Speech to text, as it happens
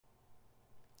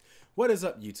What is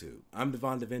up, YouTube? I'm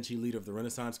Devon DaVinci, leader of the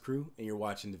Renaissance crew, and you're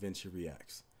watching DaVinci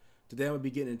Reacts. Today I'm going to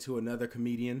be getting into another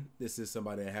comedian. This is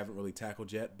somebody I haven't really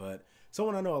tackled yet, but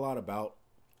someone I know a lot about.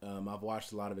 I've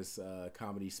watched a lot of his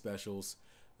comedy specials.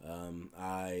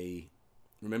 I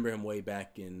remember him way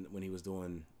back when he was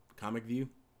doing Comic View.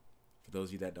 For those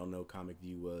of you that don't know, Comic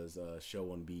View was a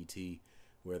show on BET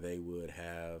where they would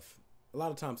have a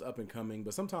lot of times up and coming,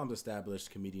 but sometimes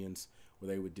established comedians where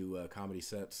they would do comedy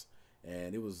sets.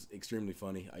 And it was extremely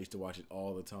funny. I used to watch it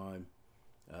all the time.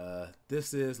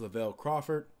 This is Lavell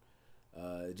Crawford.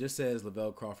 It just says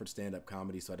Lavell Crawford stand-up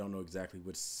comedy, so I don't know exactly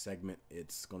which segment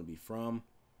it's going to be from.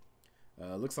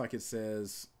 Looks like it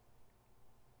says,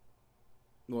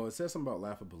 well, it says something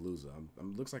about Laughapalooza.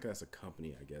 Looks like that's a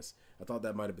company, I guess. I thought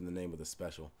that might have been the name of the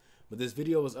special. But this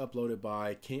video was uploaded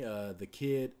by the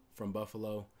Kid from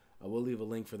Buffalo. I will leave a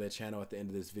link for their channel at the end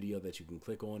of this video that you can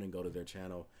click on and go to their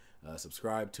channel.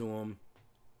 Subscribe to them.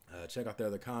 Check out their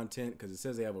other content because it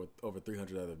says they have over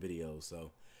 300 other videos.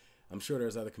 So I'm sure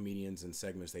there's other comedians and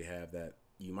segments they have that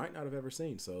you might not have ever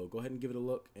seen. So go ahead and give it a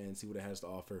look and see what it has to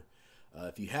offer.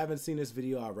 If you haven't seen this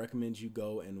video, I recommend you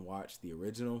go and watch the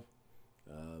original.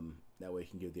 That way you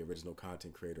can give the original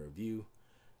content creator a view.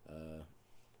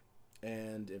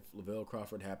 And if Lavell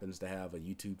Crawford happens to have a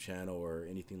YouTube channel or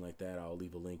anything like that, I'll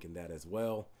leave a link in that as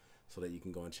well, so that you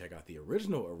can go and check out the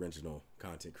original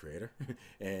content creator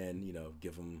and, you know,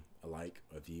 give them a like,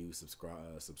 a view,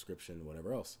 subscription,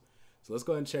 whatever else. So let's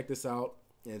go ahead and check this out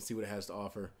and see what it has to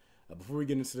offer. Before we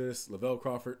get into this, Lavell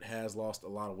Crawford has lost a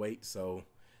lot of weight, so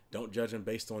don't judge him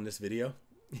based on this video.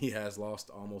 He has lost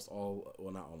almost all,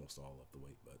 well, not almost all of the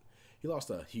weight, but he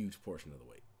lost a huge portion of the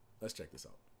weight. Let's check this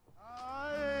out.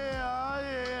 Oh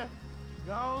yeah.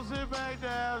 Go on, sit back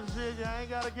down, shit. You ain't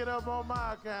got to get up on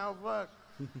my account, fuck.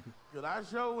 Cause I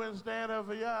sure wouldn't stand up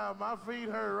for y'all. My feet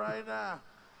hurt right now.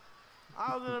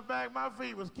 I was in the back, my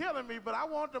feet was killing me, but I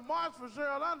wanted to march for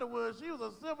Cheryl Underwood. She was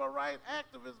a civil rights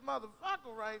activist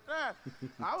motherfucker right there.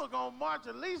 I was gonna march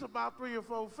at least about 3 or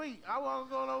 4 feet. I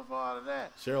wasn't going no farther than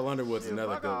that. Cheryl Underwood's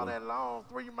another fuck good all one. that long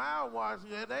 3-mile march.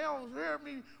 Yeah, they don't hear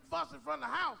me fussing from the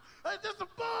house. It's just some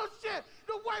bullshit.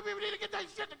 The white people need to get that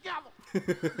shit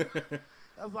together.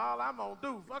 That's all I'm gonna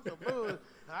do. Fuck the bullshit.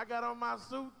 I got on my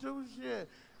suit too.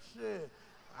 Shit.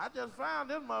 I just found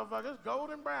this motherfucker. It's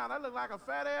golden brown. I look like a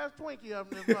fat ass Twinkie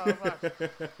up in this motherfucker.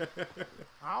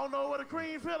 I don't know what a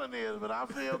cream filling is, but I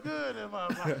feel good in this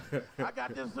motherfucker. I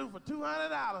got this suit for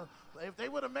 $200. If they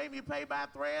would have made me pay by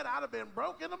thread, I'd have been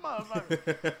broke in the motherfucker.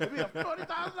 It'd be a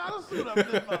 $40,000 suit up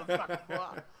in this motherfucker,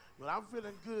 boy. But I'm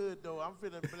feeling good, though. I'm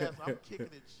feeling blessed. I'm kicking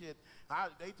it shit.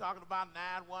 They talking about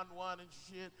 911 and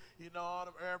shit, you know, all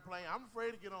them airplanes. I'm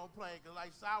afraid to get on a plane because, like,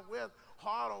 Southwest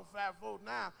hard on fat folks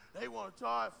now. They want to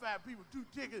charge fat people 2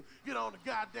 tickets, get on the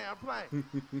goddamn plane.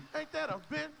 Ain't that a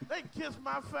bitch? They can kiss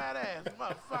my fat ass,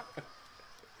 motherfucker.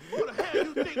 Who the hell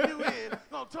you think you is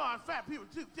gonna charge fat people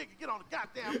 2 tickets, get on the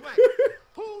goddamn plane?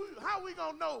 How we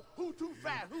gonna know who too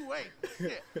fat, who ain't?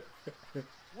 Shit.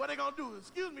 What they gonna do?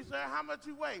 Excuse me, sir, how much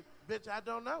you weigh? Bitch, I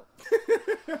don't know.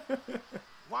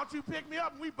 Why don't you pick me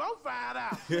up and we both find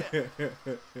out? Shit.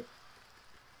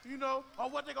 You know, or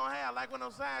what they gonna have, like when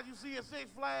on signs you see at Six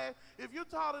Flags, if you're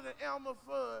taller than Elmer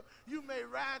Fudd, you may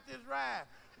ride this ride.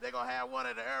 They gonna have one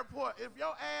at the airport. If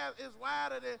your ass is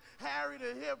wider than Harry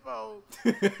the Hippo,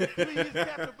 please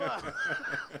catch a bus.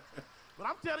 But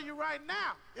I'm telling you right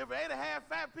now, if they'd have had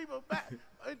fat people back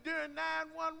during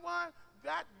 911,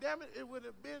 God damn it would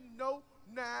have been no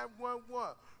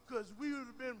 911, because we would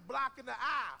have been blocking the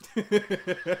aisle.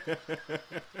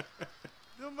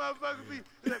 Them motherfuckers be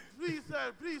like, please,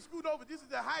 sir, please scoot over. This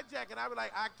is a hijacking. I be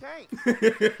like, I can't.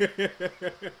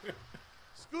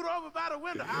 Scoot over by the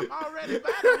window. I'm already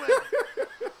by the window.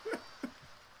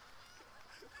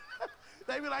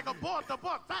 They be like, abort the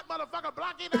book. Fat motherfucker,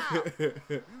 block it out.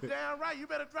 You damn right. You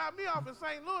better drop me off in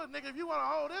St. Louis, nigga, if you want to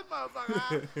hold this motherfucker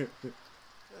out.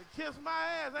 Kiss my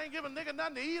ass. I ain't giving nigga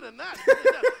nothing to eat or nothing.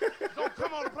 Don't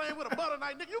come on the plane with a butter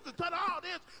knife. Nigga, you can cut all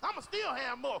this. I'ma still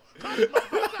have more. Cut it,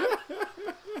 motherfucker.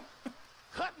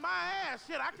 Cut my ass.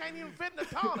 Shit, I can't even fit in the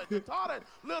toilet. The toilet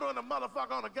little in the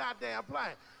motherfucker on the goddamn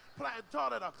plane.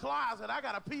 Toilet a closet. I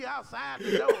gotta pee outside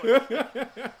the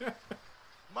door.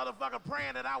 Motherfucker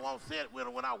praying that I won't sit with her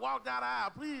when I walk down the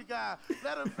aisle. Please, God,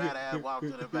 let her fat ass walk to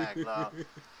the back, Lord.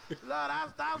 Lord, I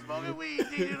stopped smoking weed.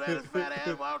 You let his fat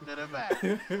ass walk to the back.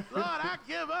 Lord, I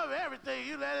give up everything.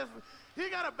 You let his... He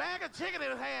got a bag of chicken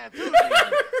in his hand, too.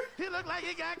 He look like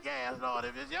he got gas, Lord.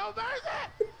 If it's your birthday.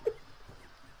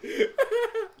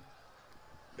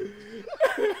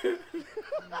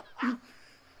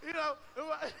 You know,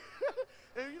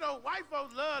 And you know, white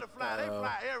folks love to fly. They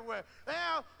fly everywhere.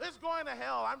 Hell, it's going to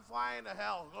hell. I'm flying to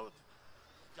hell.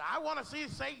 I want to see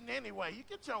Satan anyway. You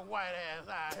get your white ass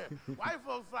out here. White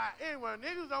folks fly anywhere.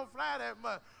 Niggas don't fly that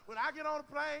much. When I get on a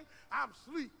plane, I'm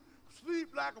sleep.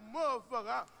 Sleep like a motherfucker.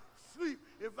 I sleep.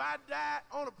 If I die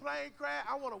on a plane crash,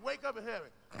 I want to wake up in heaven.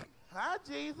 Hi,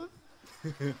 Jesus.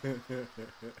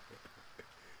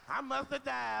 I must have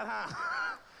died, huh?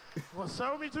 Well,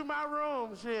 show me to my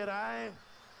room, shit. I ain't.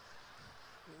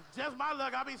 Just my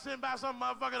luck, I'll be sitting by some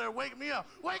motherfucker that wake me up.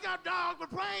 Wake up, dog, the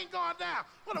plane going down.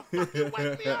 What the fuck you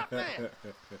wake me up then?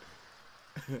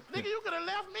 Nigga, you could have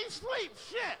left me sleep.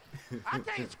 Shit. I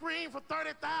can't scream for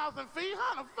 30,000 feet.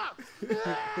 How the fuck?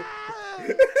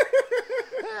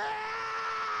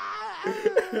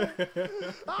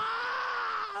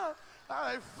 All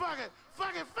right, fuck it.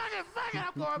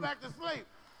 I'm going back to sleep.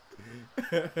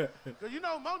 Cause you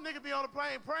know, most niggas be on the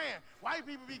plane praying. White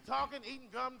people be talking, eating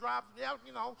gumdrops. Yeah,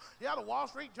 you know, yeah, the Wall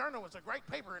Street Journal is a great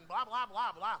paper and blah, blah,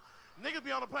 blah, blah. Niggas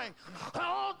be on the plane.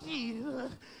 Oh,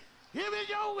 Jesus. Give me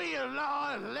your will,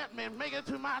 Lord, and let me make it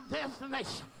to my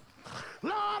destination.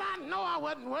 Lord, I know I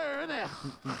wasn't worthy.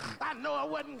 I know I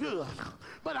wasn't good.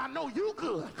 But I know you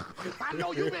good. I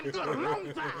know you've been good a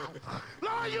long time.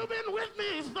 Lord, you've been with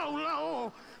me so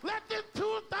long. Let this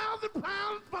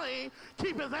 2,000-pound plane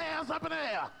keep his ass up in the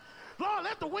air. Lord,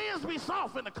 let the winds be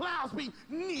soft and the clouds be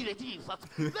needed, Jesus.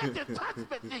 Let you touch me,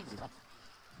 Jesus.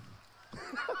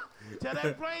 Till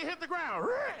that plane hit the ground.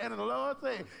 And the Lord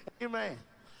said, amen.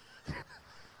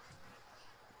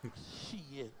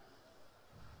 Shit.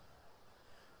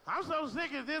 I'm so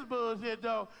sick of this bullshit,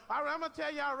 though. I'm going to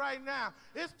tell y'all right now,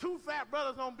 it's two fat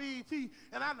brothers on BET,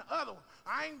 and I'm the other one.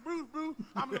 I ain't Bruce,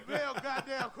 I'm Lavell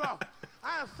goddamn Crawford.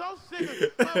 I am so sick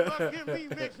of motherfuckers getting me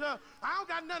mixed up. I don't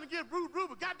got nothing against Bruce,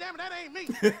 but goddamn it, that ain't me.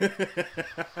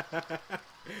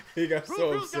 He got Bruce,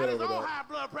 so Bruce got his own high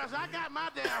blood pressure. I got my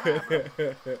damn high blood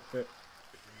pressure.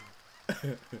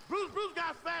 Bruce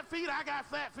got fat feet. I got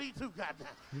fat feet too,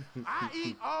 goddamn. I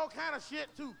eat all kind of shit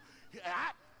too.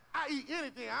 I eat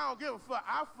anything. I don't give a fuck.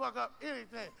 I fuck up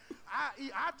anything.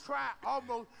 I try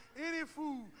almost any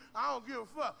food. I don't give a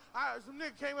fuck. Some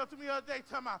nigga came up to me the other day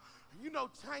talking about, you know,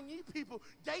 Chinese people,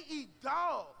 they eat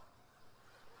dog.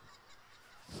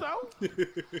 So?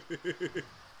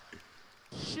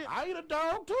 Shit, I eat a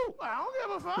dog too. I don't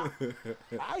give a fuck.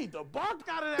 I eat the bark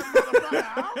out of that motherfucker.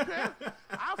 I don't care.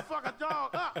 I fuck a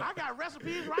dog up. I got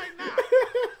recipes right now.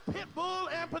 Pit bull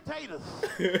and potatoes.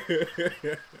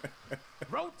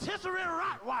 Rotisserie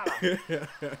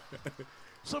Rottweiler.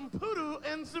 Some poodle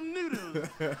and some noodles.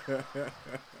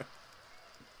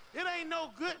 It ain't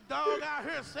no good dog out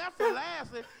here except for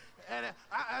Lassie.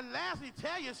 And Lassie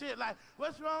tell you shit like,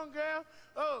 what's wrong, girl?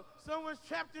 Oh, someone's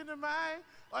trapped in the mine.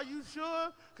 Are you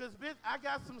sure? Because, bitch, I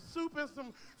got some soup and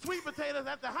some sweet potatoes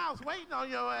at the house waiting on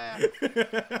your ass.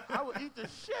 I would eat the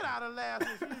shit out of Lassie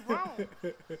if she's wrong.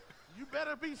 You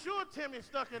better be sure Timmy's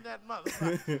stuck in that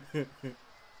motherfucker.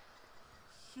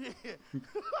 Shit.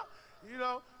 You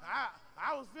know,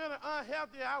 I was feeling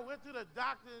unhealthy. I went to the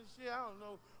doctor and shit. I don't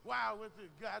know why I went to the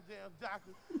goddamn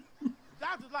doctor.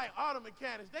 Doctors like auto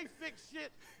mechanics. They fix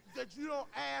shit that you don't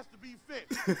ask to be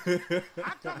fixed.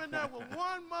 I come in there with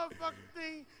one motherfucking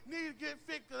thing need to get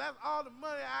fixed because that's all the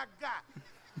money I got.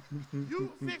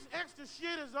 You fix extra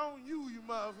shit is on you, you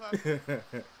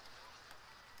motherfucker.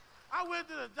 I went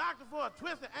to the doctor for a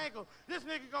twisted ankle. This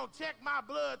nigga gonna check my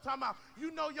blood, talking about,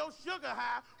 you know your sugar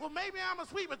high. Well, maybe I'm a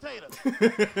sweet potato. Throw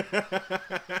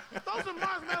some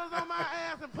marshmallows on my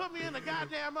ass and put me in the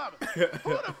goddamn oven.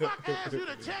 Who the fuck asked you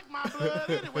to check my blood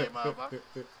anyway, motherfucker?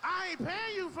 I ain't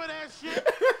paying you for that shit.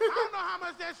 I don't know how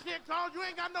much that shit cost. You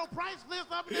ain't got no price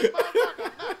list up in this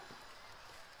motherfucker.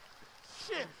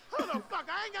 Shit, who the fuck?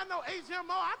 I ain't got no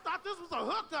HMO. I thought this was a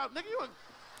hookup, nigga. You a...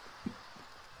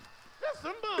 That's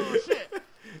some bullshit.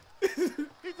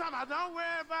 He talking about, don't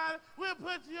worry about it. We'll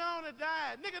put you on a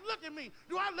diet. Nigga, look at me.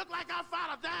 Do I look like I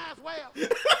fought a diet well? Now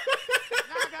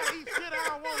I gotta eat shit I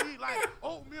don't want to eat, like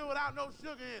oatmeal without no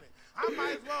sugar in it. I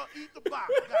might as well eat the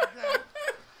box, goddamn.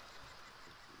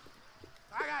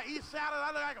 I gotta eat salad.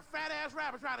 I look like a fat ass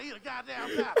rabbit trying to eat a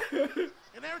goddamn salad.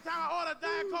 And every time I order a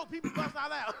Diet Coke, people bust out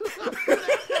loud.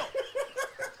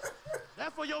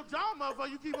 That's for your jaw, motherfucker.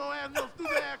 You keep on asking those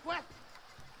stupid ass questions.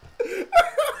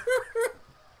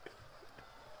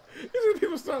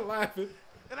 People start laughing.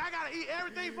 And I gotta eat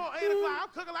everything before 8 o'clock. I'm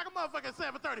cooking like a motherfucker at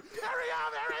 7:30. Hurry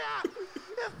up, hurry up.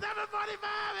 It's 7:45.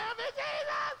 Help me,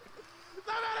 Jesus.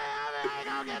 Somebody help me. I ain't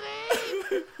gonna get to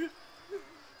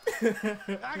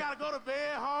eat. I gotta go to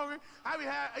bed hungry. I be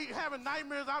having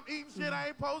nightmares. I'm eating shit I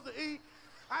ain't supposed to eat.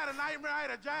 I had a nightmare. I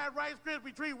had a giant Rice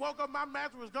Krispie treat. Woke up, my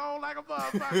mattress was gone like a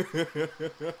motherfucker.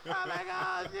 I'm like,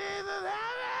 oh, Jesus,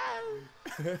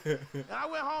 help me. And I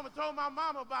went home and told my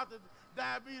mama about the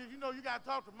diabetes. You know, you got to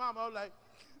talk to mama. I was like,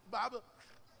 Baba,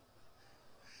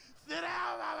 sit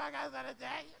down, Mama. I got something to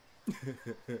tell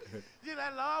you. She's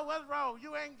like, Lord, what's wrong?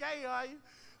 You ain't gay, are you?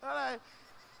 I'm like,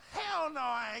 hell no,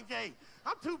 I ain't gay.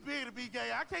 I'm too big to be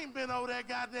gay. I can't bend over that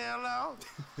goddamn long.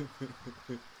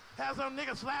 Have some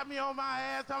nigga slap me on my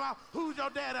ass talking about, who's your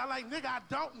daddy? I'm like, nigga, I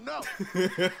don't know.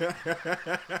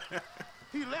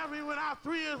 He left me when I was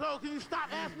 3 years old. Can you stop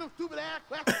asking them stupid ass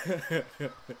questions?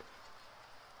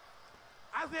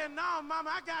 I said, no, Mama,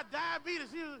 I got diabetes.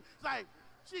 She was like,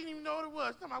 she didn't even know what it was.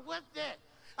 She's talking about, what's that?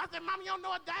 I said, Mama, you don't know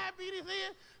what diabetes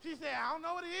is? She said, I don't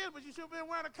know what it is, but you should have been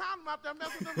wearing a condom out there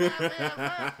messing with them ass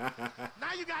girls.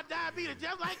 Now you got diabetes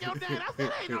just like your dad. I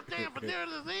said, ain't no damn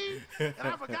venereal disease. And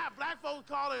I forgot, black folks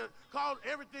called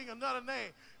everything another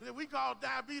name. And then we called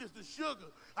diabetes the sugar.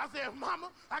 I said,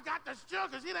 Mama, I got the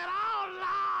sugar. She said, oh,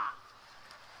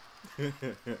 Lord.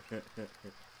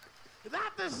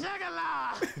 Not the sugar,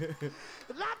 Lord.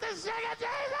 Not the sugar,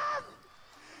 Jesus.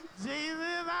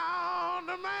 Jesus on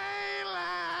the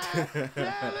mainland.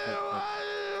 Tell him what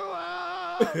you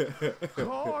want.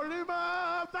 Call him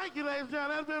up. Thank you, ladies and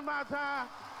gentlemen. That's been my time.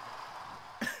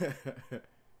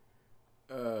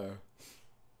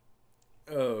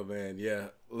 Oh man, yeah.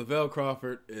 Lavell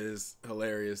Crawford is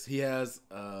hilarious. He has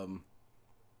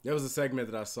there was a segment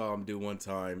that I saw him do one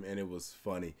time and it was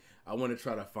funny. I want to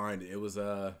try to find it. It was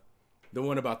the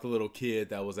one about the little kid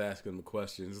that was asking him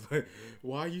questions like,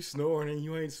 why are you snoring and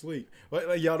you ain't sleep?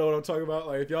 Like, y'all know what I'm talking about?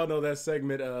 Like, if y'all know that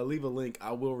segment, leave a link.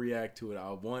 I will react to it.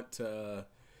 I want to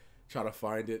try to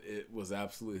find it. It was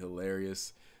absolutely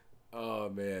hilarious. Oh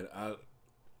man,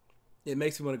 it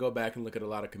makes me want to go back and look at a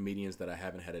lot of comedians that I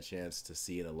haven't had a chance to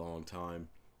see in a long time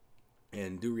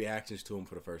and do reactions to them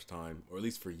for the first time, or at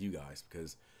least for you guys,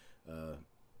 because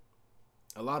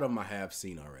a lot of them I have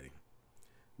seen already.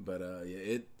 But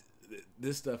yeah,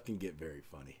 this stuff can get very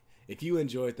funny. If you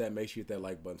enjoyed that, make sure you hit that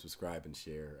like button, subscribe, and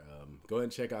share. Go ahead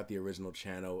and check out the original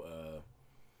channel,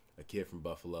 A Kid from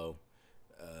Buffalo.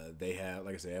 They have,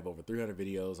 like I said, they have over 300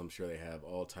 videos. I'm sure they have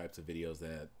all types of videos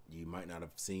that you might not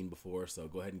have seen before, so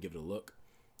go ahead and give it a look.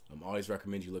 I always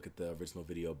recommend you look at the original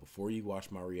video before you watch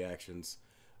my reactions.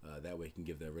 That way you can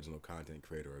give the original content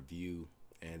creator a view,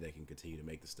 and they can continue to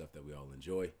make the stuff that we all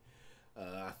enjoy.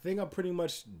 I think I'm pretty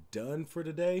much done for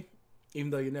today. Even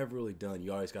though you're never really done,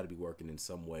 you always got to be working in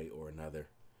some way or another.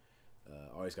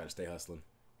 Always got to stay hustling.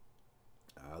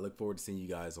 I look forward to seeing you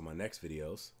guys on my next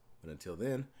videos. But until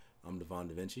then, I'm Devon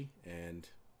DaVinci, and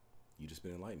you just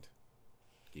been enlightened.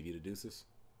 Give you the deuces.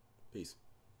 Peace.